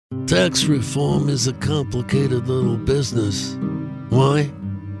Tax reform is a complicated little business. Why?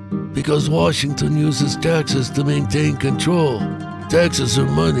 Because Washington uses taxes to maintain control. Taxes are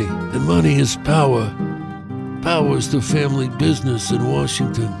money, and money is power. Power is the family business in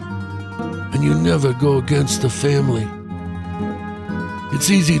Washington, and you never go against the family. It's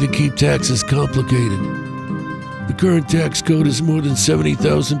easy to keep taxes complicated. The current tax code is more than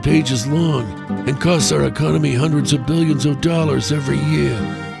 70,000 pages long and costs our economy hundreds of billions of dollars every year.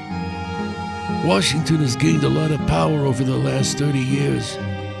 Washington has gained a lot of power over the last 30 years.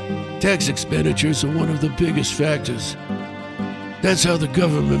 Tax expenditures are one of the biggest factors. That's how the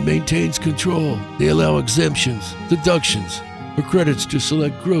government maintains control. They allow exemptions, deductions, or credits to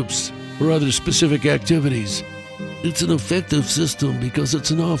select groups or other specific activities. It's an effective system because it's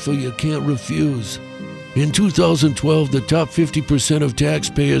an offer you can't refuse. In 2012, the top 50% of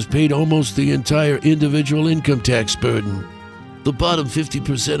taxpayers paid almost the entire individual income tax burden. The bottom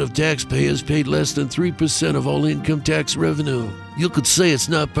 50% of taxpayers paid less than 3% of all income tax revenue. You could say it's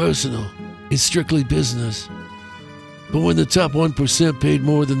not personal. It's strictly business. But when the top 1% paid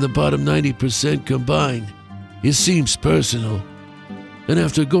more than the bottom 90% combined, it seems personal. And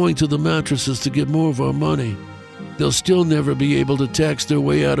after going to the mattresses to get more of our money, they'll still never be able to tax their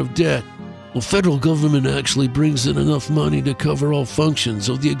way out of debt. The federal government actually brings in enough money to cover all functions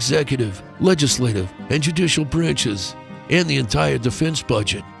of the executive, legislative, and judicial branches, and the entire defense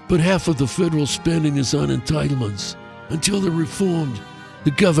budget. But half of the federal spending is on entitlements. Until they're reformed,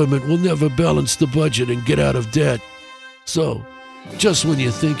 the government will never balance the budget and get out of debt. So, just when you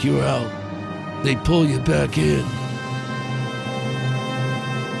think you're out, they pull you back in.